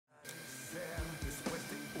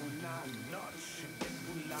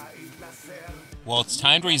Well, it's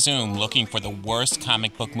time to resume looking for the worst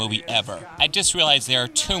comic book movie ever. I just realized there are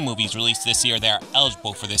 2 movies released this year that are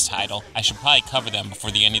eligible for this title. I should probably cover them before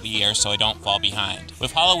the end of the year so I don't fall behind.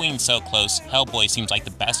 With Halloween so close, Hellboy seems like the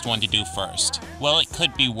best one to do first. Well, it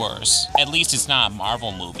could be worse. At least it's not a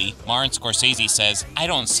Marvel movie. Martin Scorsese says, "I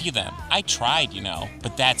don't see them. I tried, you know,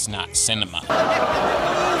 but that's not cinema."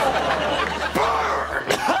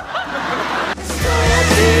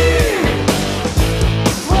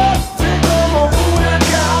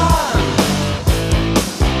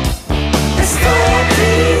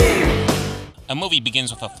 A movie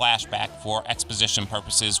begins with a flashback for exposition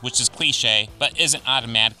purposes, which is cliche, but isn't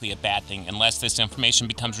automatically a bad thing unless this information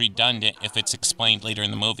becomes redundant if it's explained later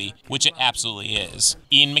in the movie, which it absolutely is.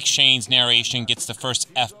 Ian McShane's narration gets the first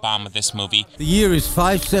F-bomb of this movie. The year is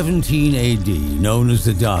 517 AD, known as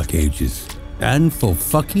the Dark Ages, and for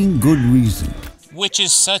fucking good reason. Which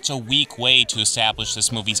is such a weak way to establish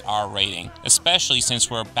this movie's R rating, especially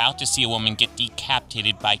since we're about to see a woman get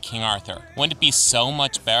decapitated by King Arthur. Wouldn't it be so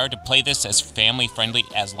much better to play this as family-friendly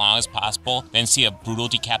as long as possible than see a brutal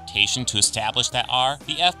decapitation to establish that R?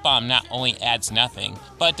 The F-bomb not only adds nothing,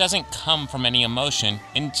 but it doesn't come from any emotion,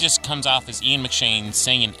 and just comes off as Ian McShane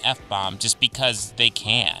saying an F-bomb just because they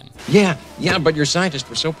can. Yeah, but your scientists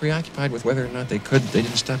were so preoccupied with whether or not they could, they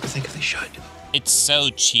didn't stop to think if they should. It's so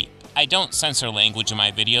cheap. I don't censor language in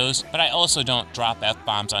my videos, but I also don't drop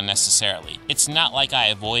F-bombs unnecessarily. It's not like I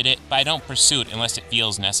avoid it, but I don't pursue it unless it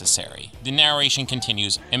feels necessary. The narration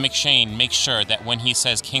continues, and McShane makes sure that when he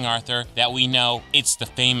says King Arthur, that we know it's the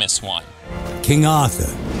famous one. King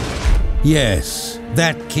Arthur. Yes,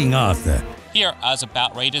 that King Arthur. Here, I was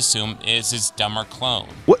about ready to assume is his dumber clone.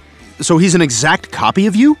 What? So he's an exact copy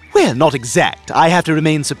of you? Well, not exact. I have to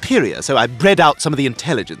remain superior, so I bred out some of the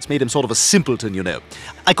intelligence, made him sort of a simpleton, you know.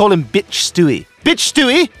 I call him Bitch Stewie. Bitch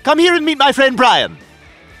Stewie, come here and meet my friend Brian.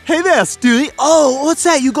 Hey there, Stewie. Oh, what's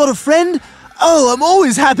that? You got a friend? Oh, I'm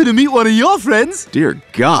always happy to meet one of your friends. Dear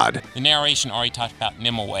God. The narration already talked about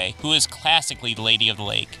Nimue, who is classically the Lady of the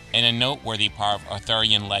Lake, and a noteworthy part of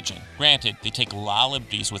Arthurian legend. Granted, they take a lot of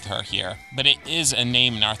liberties with her here, but it is a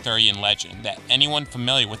name in Arthurian legend that anyone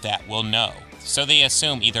familiar with that will know. So they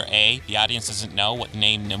assume either A, the audience doesn't know what the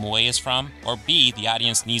name Nimue is from, or B, the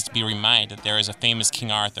audience needs to be reminded that there is a famous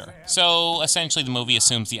King Arthur. So essentially the movie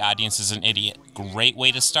assumes the audience is an idiot. Great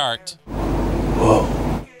way to start. Whoa.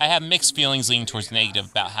 I have mixed feelings leaning towards negative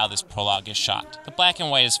about how this prologue is shot. The black and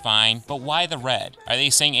white is fine, but why the red? Are they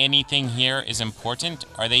saying anything here is important?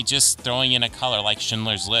 Are they just throwing in a color like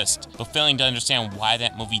Schindler's List, but failing to understand why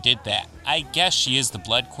that movie did that? I guess she is the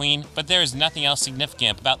Blood Queen, but there is nothing else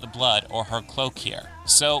significant about the blood or her cloak here.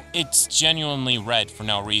 So it's genuinely red for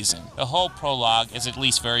no reason. The whole prologue is at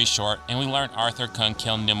least very short, and we learn Arthur couldn't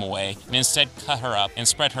kill Nimue, and instead cut her up and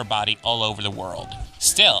spread her body all over the world.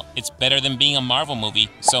 Still, it's better than being a Marvel movie,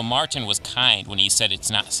 so Martin was kind when he said it's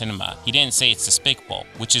not cinema. He didn't say it's despicable,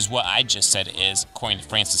 which is what I just said it is, according to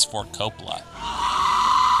Francis Ford Coppola.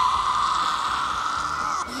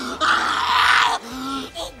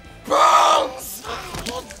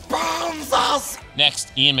 Burns us!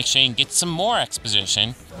 Next, Ian McShane gets some more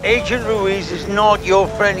exposition. Agent Ruiz is not your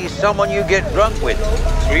friend, he's someone you get drunk with.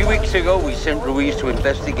 3 weeks ago, we sent Ruiz to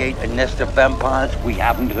investigate a nest of vampires. We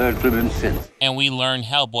haven't heard from him since. And we learn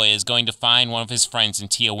Hellboy is going to find one of his friends in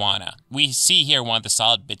Tijuana. We see here one of the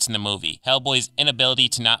solid bits in the movie, Hellboy's inability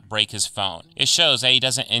to not break his phone. It shows that he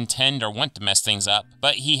doesn't intend or want to mess things up,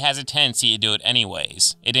 but he has a tendency to do it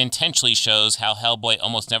anyways. It intentionally shows how Hellboy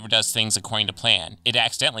almost never does things according to plan. It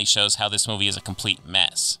accidentally shows how this movie is a complete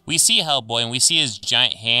mess. We see Hellboy and we see his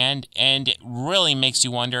giant hand, and it really makes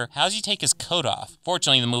you wonder, how does he take his coat off?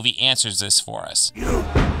 Fortunately, the movie answers this for us.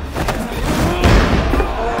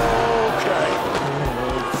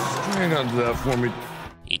 Hang on to that for me.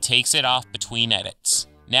 He takes it off between edits.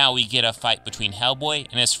 Now we get a fight between Hellboy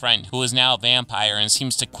and his friend, who is now a vampire and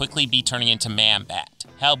seems to quickly be turning into Man-Bat.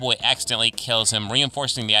 Hellboy accidentally kills him,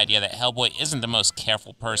 reinforcing the idea that Hellboy isn't the most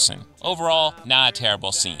careful person. Overall, not a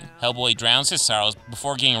terrible scene. Hellboy drowns his sorrows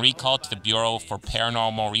before getting recalled to the Bureau for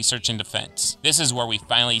Paranormal Research and Defense. This is where we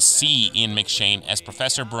finally see Ian McShane as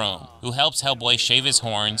Professor Broom, who helps Hellboy shave his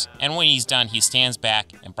horns, and when he's done, he stands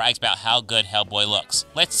back and brags about how good Hellboy looks.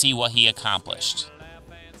 Let's see what he accomplished.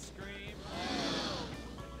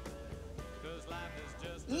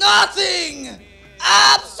 Nothing!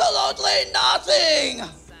 Absolutely nothing!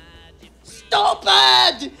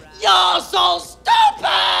 Stupid! You're so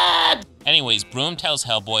stupid! Anyways, Broom tells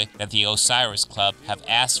Hellboy that the Osiris Club have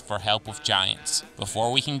asked for help with giants. Before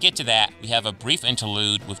we can get to that, we have a brief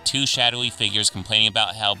interlude with two shadowy figures complaining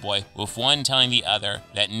about Hellboy, with one telling the other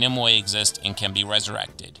that Nimue exists and can be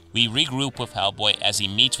resurrected. We regroup with Hellboy as he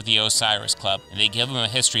meets with the Osiris Club, and they give him a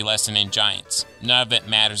history lesson in giants. None of it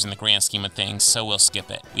matters in the grand scheme of things, so we'll skip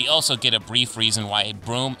it. We also get a brief reason why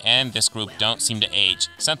Broom and this group don't seem to age,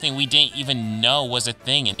 something we didn't even know was a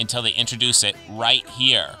thing until they introduce it right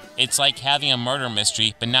here. It's like having a murder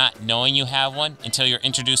mystery, but not knowing you have one until you're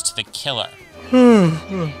introduced to the killer.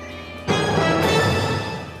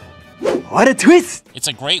 What a twist! It's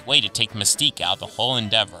a great way to take mystique out of the whole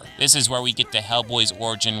endeavor. This is where we get to Hellboy's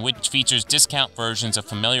origin, which features discount versions of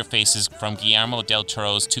familiar faces from Guillermo del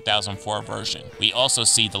Toro's 2004 version. We also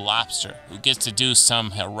see the Lobster, who gets to do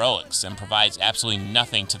some heroics and provides absolutely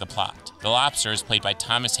nothing to the plot. The Lobster is played by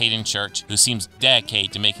Thomas Hayden Church, who seems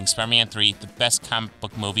dedicated to making Spider-Man 3 the best comic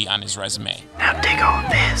book movie on his resume. Now take all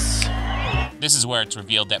this. This is where it's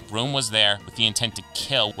revealed that Broom was there with the intent to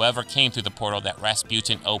kill whoever came through the portal that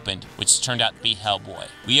Rasputin opened, which turned out to be Hellboy.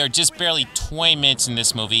 We are just barely 20 minutes in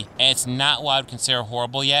this movie, and it's not what I would consider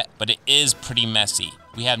horrible yet, but it is pretty messy.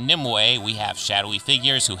 We have Nimue, we have shadowy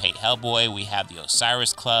figures who hate Hellboy, we have the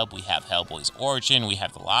Osiris Club, we have Hellboy's origin, we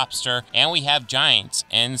have the Lobster, and we have giants,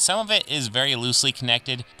 and some of it is very loosely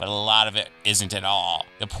connected, but a lot of it isn't at all.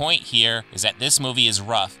 The point here is that this movie is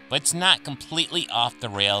rough, but it's not completely off the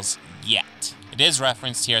rails yet. It is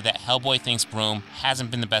referenced here that Hellboy thinks Broom hasn't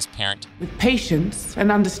been the best parent. With patience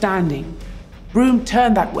and understanding, Broom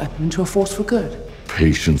turned that weapon into a force for good.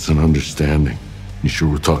 Patience and understanding. You sure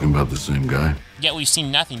we're talking about the same guy? Yet we've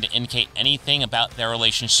seen nothing to indicate anything about their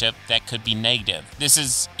relationship that could be negative. This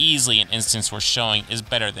is easily an instance where showing is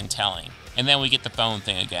better than telling. And then we get the phone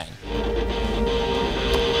thing again.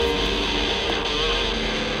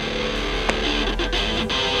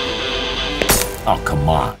 Oh, come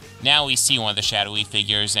on. Now we see one of the shadowy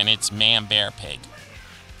figures, and it's Man Bear Pig.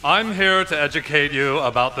 I'm here to educate you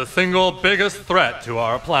about the single biggest threat to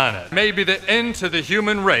our planet. Maybe the end to the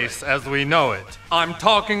human race as we know it. I'm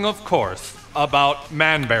talking, of course, about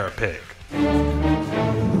Man Bear Pig.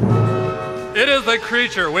 It is a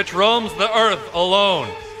creature which roams the earth alone.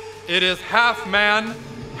 It is half man,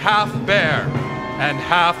 half bear, and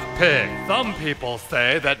half pig. Some people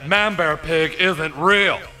say that Man Bear Pig isn't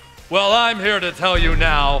real. Well, I'm here to tell you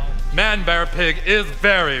now, Man Bear Pig is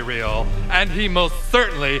very real, and he most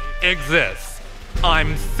certainly exists.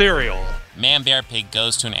 I'm cereal. Man Bear Pig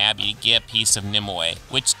goes to an abbey to get a piece of Nimue,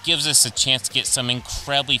 which gives us a chance to get some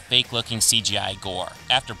incredibly fake-looking CGI gore.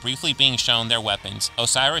 After briefly being shown their weapons,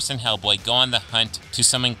 Osiris and Hellboy go on the hunt to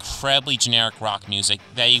some incredibly generic rock music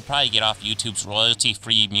that you probably get off YouTube's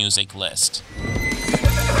royalty-free music list.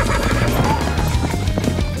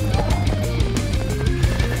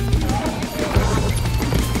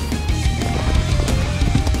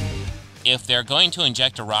 If they're going to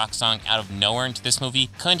inject a rock song out of nowhere into this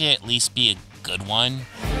movie, couldn't it at least be a good one?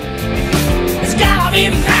 It's gotta be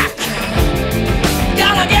Mac.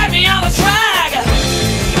 Gotta get me on the track.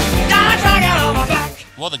 Gotta drag it on my back.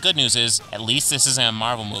 Well, the good news is, at least this isn't a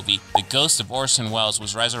Marvel movie. The ghost of Orson Welles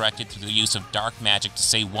was resurrected through the use of dark magic to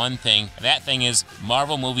say one thing, and that thing is,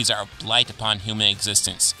 Marvel movies are a blight upon human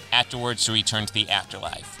existence, afterwards to return to the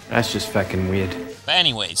afterlife. That's just fucking weird. But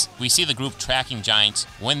anyways, we see the group tracking giants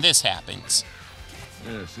when this happens.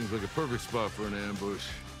 Yeah, seems like a perfect spot for an ambush.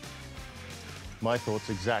 My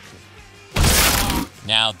thoughts exactly.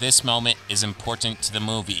 Now, this moment is important to the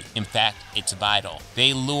movie. In fact, it's vital.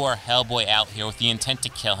 They lure Hellboy out here with the intent to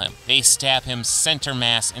kill him. They stab him center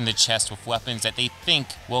mass in the chest with weapons that they think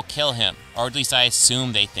will kill him. Or at least I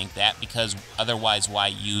assume they think that, because otherwise why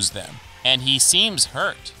use them? And he seems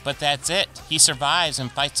hurt, but that's it. He survives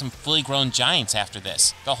and fights some fully grown giants after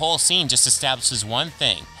this. The whole scene just establishes one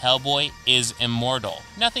thing: Hellboy is immortal.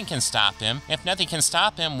 Nothing can stop him. If nothing can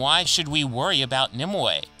stop him, why should we worry about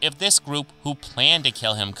Nimue? If this group who planned to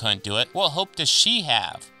kill him couldn't do it, what hope does she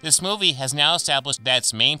have? This movie has now established that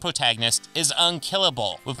its main protagonist is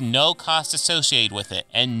unkillable, with no cost associated with it,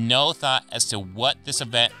 and no thought as to what this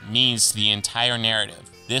event means to the entire narrative.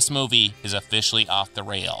 This movie is officially off the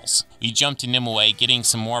rails. We jump to Nimue getting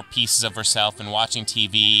some more pieces of herself and watching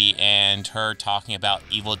TV, and her talking about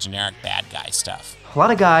evil generic bad guy stuff. A lot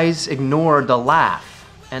of guys ignore the laugh,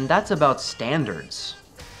 and that's about standards.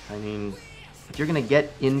 I mean, if you're gonna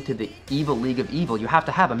get into the evil league of evil, you have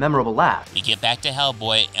to have a memorable laugh. We get back to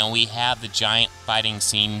Hellboy, and we have the giant fighting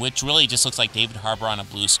scene, which really just looks like David Harbour on a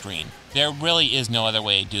blue screen. There really is no other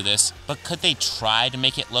way to do this, but could they try to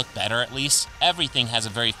make it look better at least? Everything has a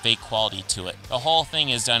very fake quality to it. The whole thing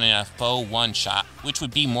is done in a faux one-shot, which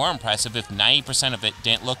would be more impressive if 90% of it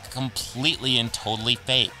didn't look completely and totally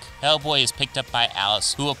fake. Hellboy is picked up by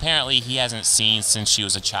Alice, who apparently he hasn't seen since she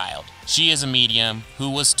was a child. She is a medium who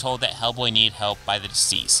was told that Hellboy needed help by the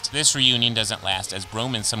deceased. This reunion doesn't last as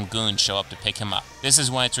Broom and some goons show up to pick him up. This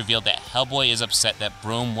is when it's revealed that Hellboy is upset that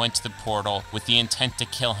Broom went to the portal with the intent to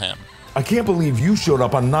kill him. I can't believe you showed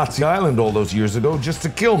up on Nazi Island all those years ago just to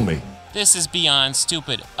kill me. This is beyond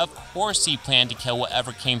stupid. Of course he planned to kill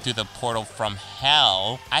whatever came through the portal from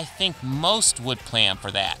hell. I think most would plan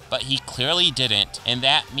for that, but he clearly didn't, and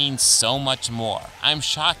that means so much more. I'm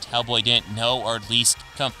shocked Hellboy didn't know or at least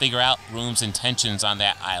come figure out Broom's intentions on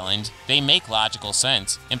that island. They make logical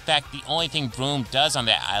sense. In fact, the only thing Broom does on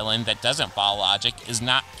that island that doesn't follow logic is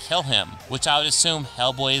not kill him, which I would assume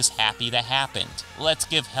Hellboy is happy that happened. Let's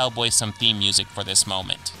give Hellboy some theme music for this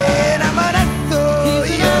moment.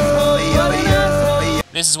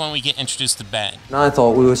 This is when we get introduced to Ben. I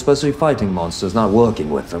thought we were supposed to be fighting monsters, not working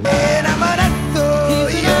with them.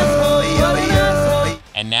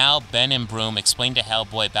 And now Ben and Broom explain to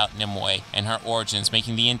Hellboy about Nimue and her origins,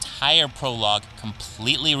 making the entire prologue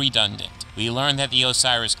completely redundant. We learn that the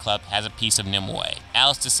Osiris Club has a piece of Nimue.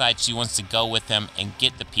 Alice decides she wants to go with them and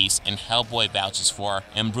get the piece, and Hellboy vouches for her,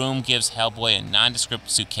 and Broom gives Hellboy a nondescript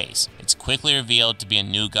suitcase. It's quickly revealed to be a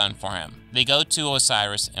new gun for him. They go to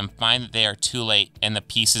Osiris and find that they are too late and the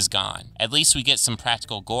piece is gone. At least we get some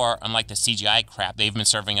practical gore, unlike the CGI crap they've been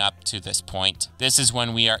serving up to this point. This is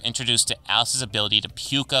when we are introduced to Alice's ability to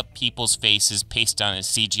puke up people's faces pasted on his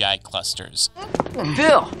CGI clusters.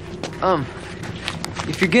 Phil,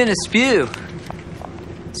 if you're gonna spew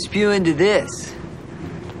into this.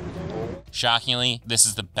 Shockingly, this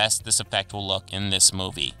is the best this effect will look in this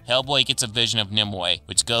movie. Hellboy gets a vision of Nimue,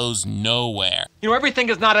 which goes nowhere. You know, everything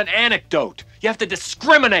is not an anecdote. You have to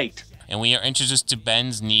discriminate. And we are introduced to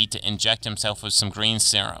Ben's need to inject himself with some green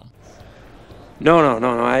serum. No,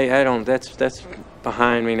 I don't. That's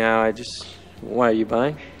behind me now. Why are you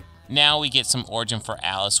buying? Now we get some origin for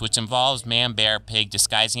Alice, which involves Man Bear Pig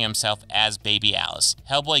disguising himself as baby Alice.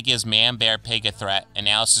 Hellboy gives Man Bear Pig a threat, and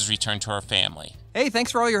Alice is returned to her family. Hey,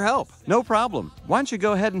 thanks for all your help. No problem. Why don't you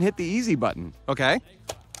go ahead and hit the easy button, okay?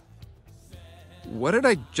 What did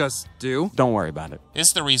I just do? Don't worry about it. This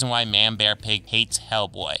is the reason why Man Bear Pig hates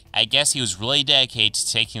Hellboy. I guess he was really dedicated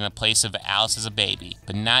to taking the place of Alice as a baby,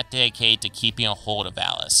 but not dedicated to keeping a hold of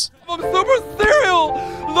Alice. I'm super serial!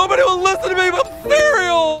 Nobody will listen to me, I'm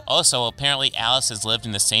serial! Also, apparently Alice has lived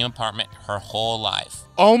in the same apartment her whole life.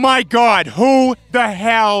 Oh my god, who the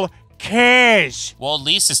hell cares? Well, at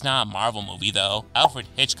least it's not a Marvel movie, though. Alfred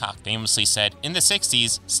Hitchcock famously said, in the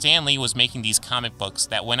 60s, Stan Lee was making these comic books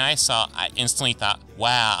that when I saw, I instantly thought,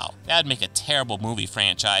 wow, that'd make a terrible movie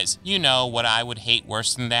franchise. You know what I would hate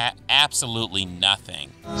worse than that? Absolutely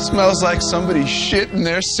nothing. Smells like somebody shit in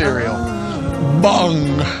their cereal.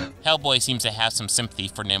 Bung! Hellboy seems to have some sympathy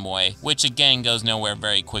for Nimue, which again goes nowhere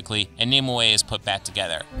very quickly, and Nimue is put back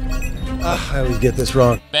together. I always get this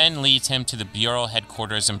wrong. Ben leads him to the Bureau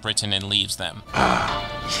headquarters in Britain and leaves them.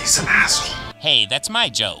 He's an asshole. Hey, that's my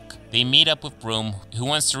joke. They meet up with Broom, who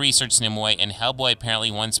wants to research Nimue, and Hellboy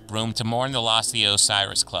apparently wants Broom to mourn the loss of the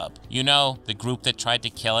Osiris Club. You know, the group that tried to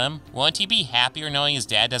kill him? Won't he be happier knowing his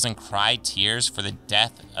dad doesn't cry tears for the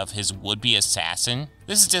death of his would-be assassin?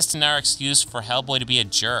 This is just another excuse for Hellboy to be a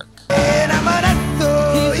jerk.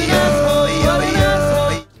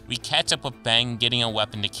 We catch up with Ben getting a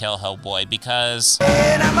weapon to kill Hellboy because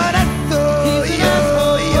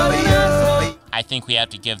I think we have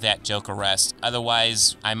to give that joke a rest.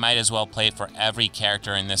 Otherwise, I might as well play it for every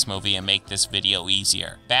character in this movie and make this video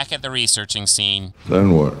easier. Back at the researching scene.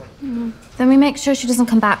 Then what? Then we make sure she doesn't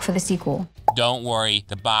come back for the sequel. Don't worry,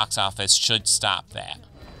 the box office should stop that.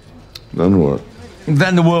 Then what?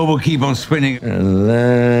 Then the world will keep on spinning. And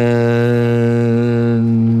then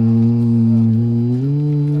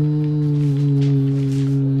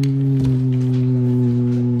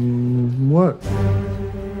what?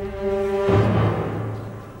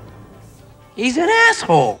 He's an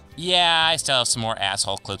asshole. Yeah, I still have some more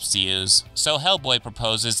asshole clips to use. So Hellboy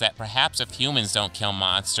proposes that perhaps if humans don't kill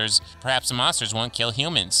monsters, perhaps the monsters won't kill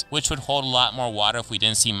humans, which would hold a lot more water if we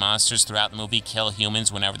didn't see monsters throughout the movie kill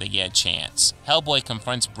humans whenever they get a chance. Hellboy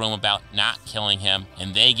confronts Broom about not killing him,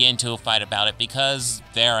 and they get into a fight about it because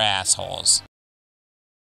they're assholes.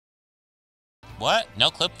 What?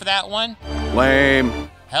 No clip for that one?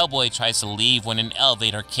 Lame. Hellboy tries to leave when an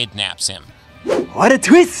elevator kidnaps him. What a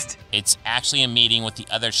twist! It's actually a meeting with the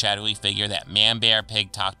other shadowy figure that Man Bear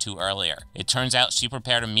Pig talked to earlier. It turns out she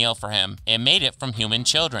prepared a meal for him and made it from human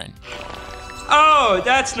children. Oh,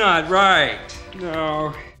 that's not right.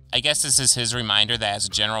 No. I guess this is his reminder that as a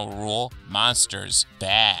general rule, monsters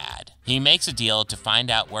bad. He makes a deal to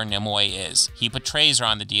find out where Nimue is. He betrays her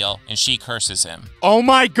on the deal and she curses him. Oh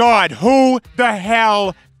my god, who the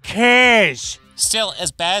hell cares? Still,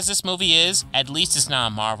 as bad as this movie is, at least it's not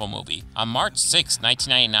a Marvel movie. On March 6,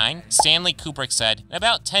 1999, Stanley Kubrick said, in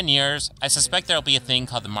about 10 years, I suspect there'll be a thing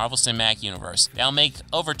called the Marvel Cinematic Universe. They'll make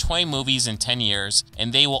over 20 movies in 10 years,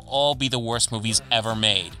 and they will all be the worst movies ever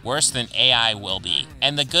made. Worse than AI will be.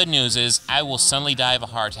 And the good news is, I will suddenly die of a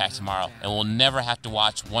heart attack tomorrow, and will never have to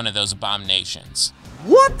watch one of those abominations.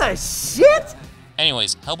 What the shit?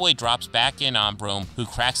 Anyways, Hellboy drops back in on Broom, who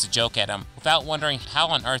cracks a joke at him, without wondering how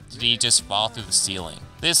on earth did he just fall through the ceiling.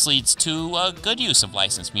 This leads to a good use of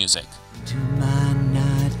licensed music.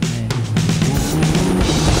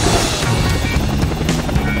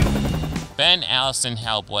 Ben, Alice, and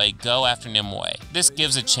Hellboy go after Nimue. This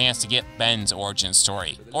gives a chance to get Ben's origin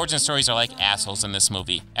story. Origin stories are like assholes in this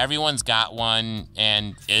movie. Everyone's got one,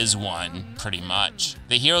 and is one, pretty much.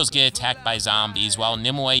 The heroes get attacked by zombies, while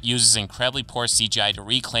Nimue uses incredibly poor CGI to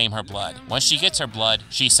reclaim her blood. Once she gets her blood,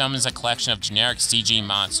 she summons a collection of generic CG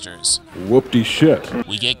monsters. Whoop-de shit.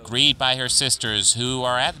 We get greeted by her sisters, who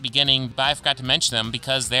are at the beginning, but I forgot to mention them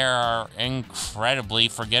because they are incredibly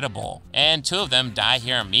forgettable. And 2 of them die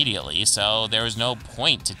here immediately, so there was no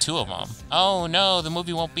point to 2 of them. Oh no, the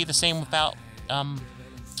movie won't be the same without,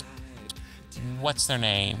 what's their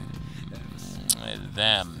name?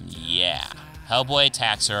 Them, yeah. Hellboy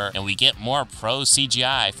attacks her, and we get more pro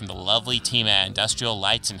CGI from the lovely team at Industrial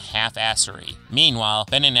Lights and Half-Assery. Meanwhile,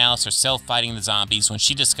 Ben and Alice are still fighting the zombies when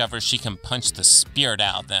she discovers she can punch the spirit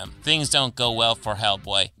out of them. Things don't go well for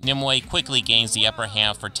Hellboy. Nimue quickly gains the upper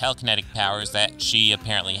hand for telekinetic powers that she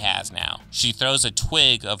apparently has now. She throws a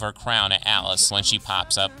twig of her crown at Alice when she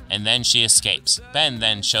pops up, and then she escapes. Ben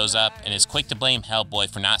then shows up and is quick to blame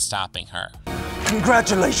Hellboy for not stopping her.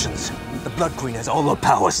 Congratulations! The Blood Queen has all the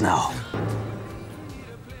powers now.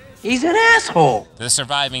 He's an asshole! The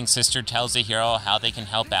surviving sister tells the hero how they can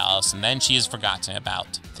help Alice, and then she is forgotten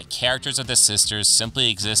about. The characters of the sisters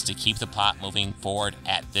simply exist to keep the plot moving forward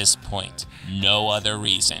at this point. No other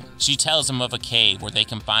reason. She tells them of a cave where they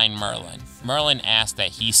can find Merlin. Merlin asks that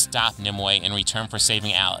he stop Nimue in return for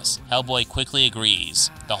saving Alice. Hellboy quickly agrees.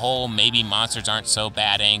 The whole maybe monsters aren't so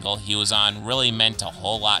bad angle he was on really meant a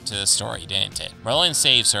whole lot to the story, didn't it? Merlin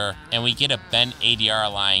saves her, and we get a Ben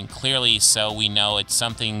ADR line clearly so we know it's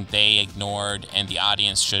something they ignored and the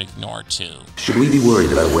audience should ignore too. Should we be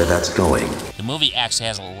worried about where that's going? The movie actually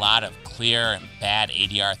has a lot of clear and bad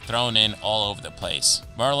ADR thrown in all over the place.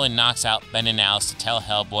 Merlin knocks out Ben and Alice to tell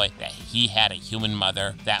Hellboy that he had a human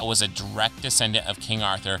mother that was a direct descendant of King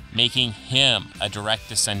Arthur, making him a direct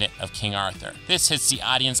descendant of King Arthur. This hits the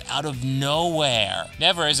audience out of nowhere.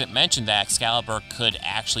 Never is it mentioned that Excalibur could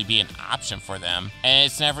actually be an option for them, and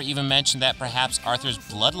it's never even mentioned that perhaps Arthur's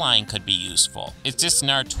bloodline could be useful. It's just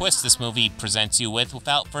another twist this movie presents you with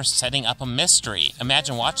without first setting up a mystery.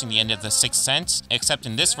 Imagine watching the end of The Sixth Sense, except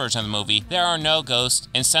in this version of the movie, there are no ghosts,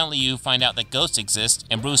 and suddenly you find out that ghosts exist,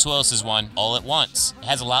 and Bruce Willis is one all at once. It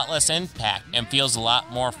has a lot less impact and feels a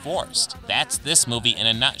lot more forced. That's this movie in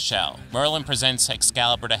a nutshell. Merlin presents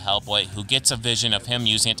Excalibur to Hellboy, who gets a vision of him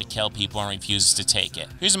using it to kill people and refuses to take it.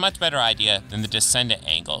 Here's a much better idea than the descendant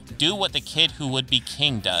angle. Do what the kid who would be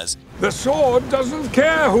king does. The sword doesn't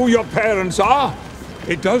care who your parents are.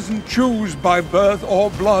 It doesn't choose by birth or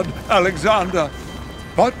blood, Alexander,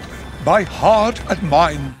 but by heart and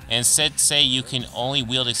mind. Instead say you can only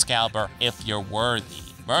wield Excalibur if you're worthy.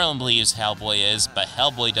 Merlin believes Hellboy is, but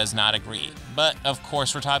Hellboy does not agree. But, of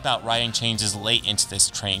course, we're talking about writing changes late into this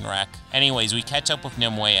train wreck. Anyways, we catch up with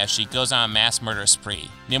Nimue as she goes on a mass murder spree.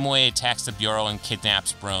 Nimue attacks the Bureau and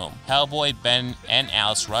kidnaps Broom. Hellboy, Ben, and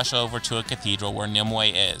Alice rush over to a cathedral where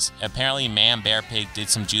Nimue is. Apparently, Man Bear Pig did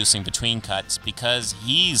some juicing between cuts because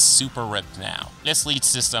he's super ripped now. This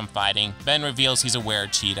leads to some fighting. Ben reveals he's a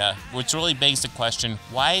were-cheetah, which really begs the question,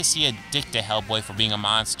 why is he a dick to Hellboy for being a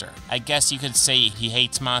monster? I guess you could say he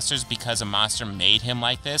hates monsters because a monster made him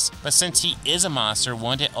like this, but since he is a monster,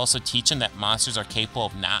 wouldn't it also teach him that monsters are capable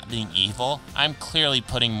of not being evil? I'm clearly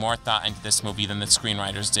putting more thought into this movie than the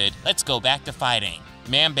screenwriters did. Let's go back to fighting.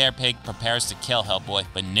 Man-Bear Pig prepares to kill Hellboy,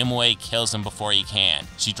 but Nimue kills him before he can.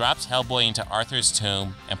 She drops Hellboy into Arthur's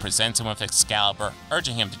tomb and presents him with Excalibur,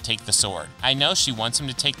 urging him to take the sword. I know she wants him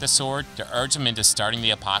to take the sword to urge him into starting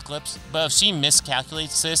the apocalypse, but if she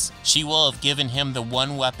miscalculates this, she will have given him the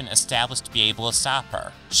one weapon established to be able to stop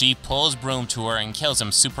her. She pulls Broom to her and kills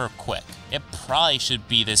him super quick. It probably should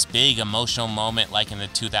be this big emotional moment like in the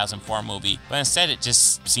 2004 movie, but instead it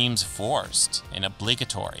just seems forced and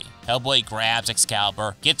obligatory. Hellboy grabs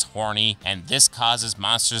Excalibur, gets horny, and this causes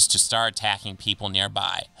monsters to start attacking people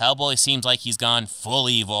nearby. Hellboy seems like he's gone full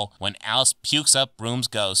evil when Alice pukes up Broom's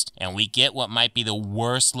ghost, and we get what might be the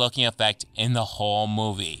worst looking effect in the whole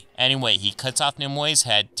movie. Anyway, he cuts off Nimue's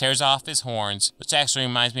head, tears off his horns, which actually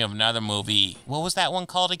reminds me of another movie. What was that one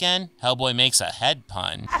called again? Hellboy makes a head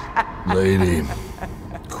pun. Lady,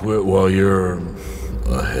 quit while you're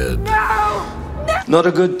ahead. Not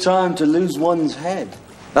a good time to lose one's head.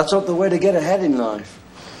 That's not the way to get ahead in life.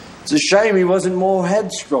 It's a shame he wasn't more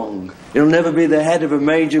headstrong. He'll never be the head of a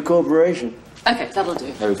major corporation. Okay, that'll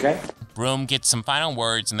do. Okay. Broom gets some final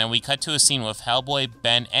words, and then we cut to a scene with Hellboy,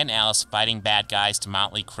 Ben, and Alice fighting bad guys to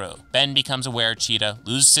motley crew. Ben becomes a were-cheetah,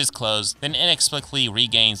 loses his clothes, then inexplicably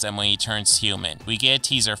regains them when he turns human. We get a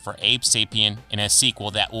teaser for Abe Sapien in a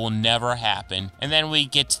sequel that will never happen, and then we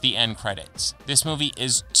get to the end credits. This movie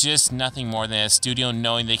is just nothing more than a studio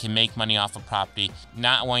knowing they can make money off a property,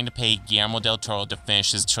 not wanting to pay Guillermo del Toro to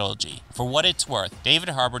finish his trilogy. For what it's worth, David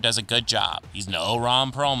Harbour does a good job. He's no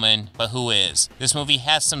Ron Perlman, but who is? This movie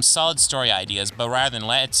has some solid story ideas, but rather than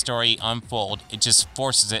let its story unfold, it just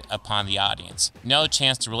forces it upon the audience. No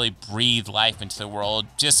chance to really breathe life into the world,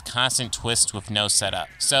 just constant twists with no setup.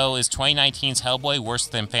 So is 2019's Hellboy worse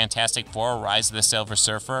than Fantastic Four: Rise of the Silver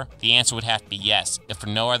Surfer? The answer would have to be yes, if for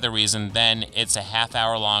no other reason than it's a half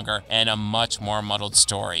hour longer and a much more muddled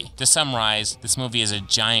story. To summarize, this movie is a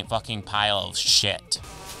giant fucking pile of shit.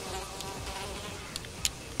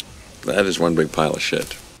 That is one big pile of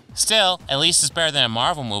shit. Still, at least it's better than a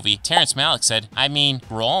Marvel movie. Terrence Malick said, I mean,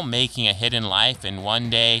 we're all making a hidden life, and one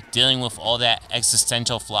day, dealing with all that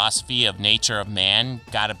existential philosophy of nature of man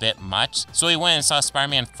got a bit much, so we went and saw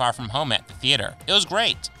Spider-Man Far From Home at the theater. It was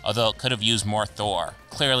great, although it could have used more Thor.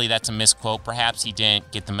 Clearly that's a misquote. Perhaps he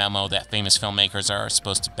didn't get the memo that famous filmmakers are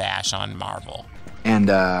supposed to bash on Marvel. And,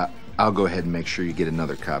 I'll go ahead and make sure you get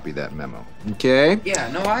another copy of that memo. Okay?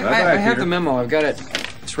 Yeah, no, I have the memo. I've got it.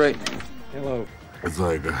 It's right. Hello. It's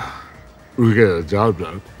like, we get a job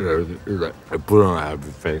done. I put on a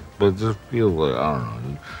happy face, but it just feels like, I don't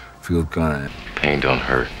know, it feels kind of... Pain don't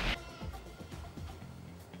hurt.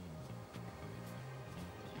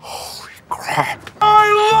 Holy crap. I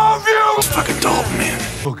love you! Fucking dope, man.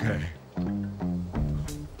 Okay.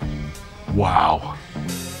 Wow.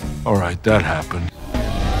 All right, that happened.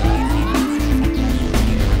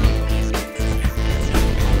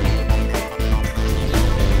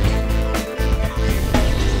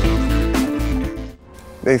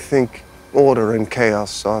 They think order and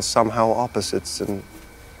chaos are somehow opposites and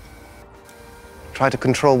try to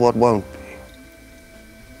control what won't.